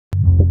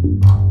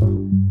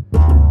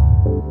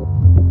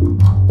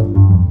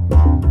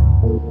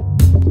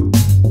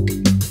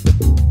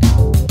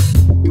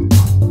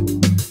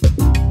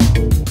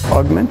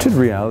Augmented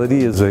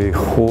reality is a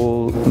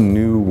whole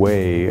new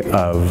way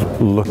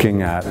of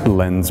looking at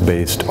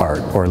lens-based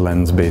art or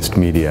lens-based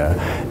media.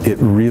 It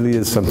really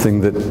is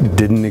something that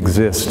didn't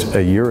exist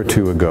a year or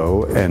two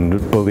ago, and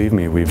believe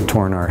me, we've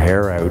torn our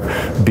hair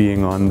out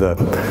being on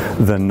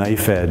the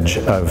knife edge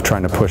of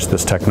trying to push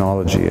this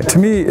technology. To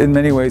me, in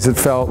many ways, it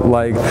felt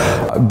like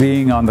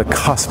being on the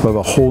cusp of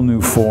a whole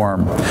new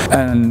form.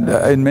 And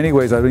in many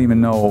ways, I don't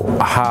even know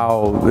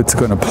how it's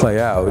going to play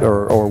out,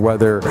 or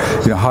whether,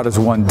 how does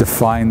one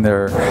define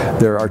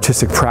their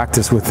artistic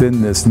practice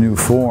within this new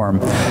form.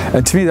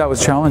 And to me that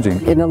was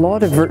challenging. In a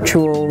lot of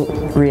virtual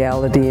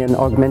reality and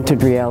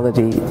augmented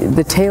reality,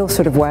 the tail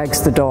sort of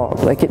wags the dog.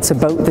 Like, it's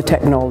about the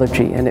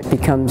technology, and it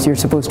becomes, you're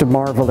supposed to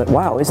marvel at,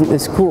 wow, isn't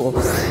this cool?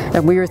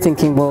 And we were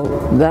thinking, well,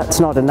 that's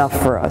not enough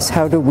for us.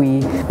 How do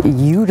we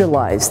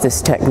utilize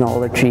this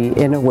technology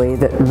in a way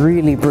that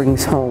really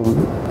brings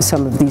home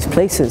some of these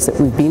places that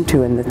we've been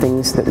to and the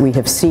things that we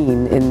have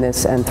seen in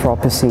this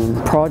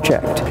Anthropocène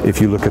project?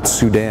 If you look at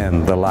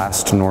Sudan, the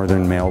last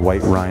northern male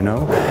white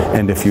rhino,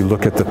 and if you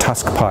look at the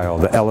tusk pile,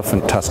 the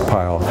elephant tusk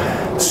pile,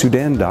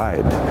 Sudan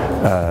died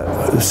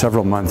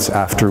several months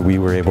after we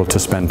were able to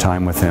spend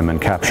time with him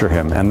and capture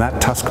him, and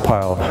that tusk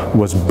pile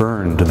was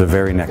burned the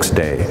very next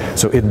day.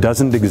 So it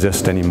doesn't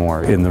exist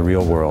anymore in the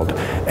real world,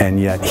 and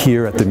yet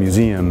here at the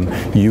museum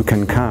you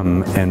can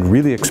come and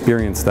really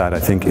experience that, I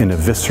think, in a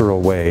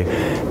visceral way,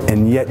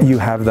 and yet you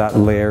have that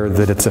layer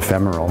that it's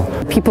ephemeral.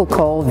 People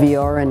call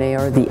VR and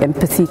AR the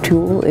empathy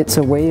tool. It's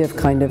a way of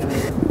kind of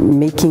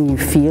making you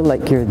feel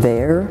like you're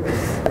there,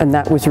 and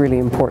that was really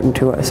important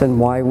to us and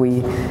why we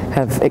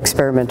have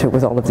experimented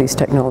with all of these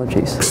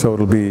technologies. So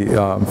it'll be,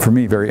 for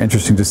me, very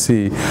interesting to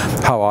see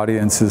how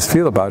audiences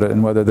feel about it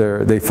and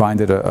whether they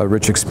find it a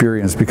rich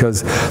experience,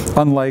 because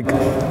unlike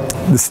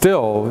the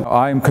still,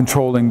 I'm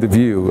controlling the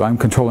view, I'm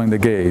controlling the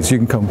gaze. You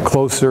can come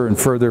closer and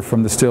further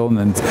from the still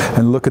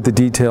and look at the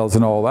details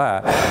and all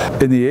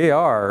that. In the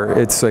AR,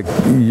 it's like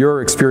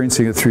you're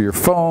experiencing it through your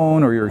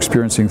phone or you're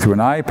experiencing through an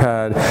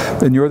iPad,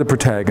 and you're the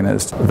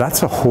protagonist.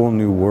 That's a whole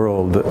new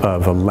world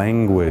of a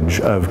language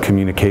of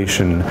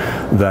communication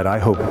that I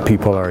hope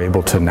people are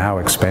able to now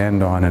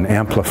expand on and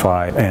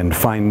amplify and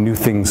find new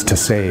things to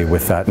say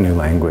with that new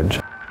language.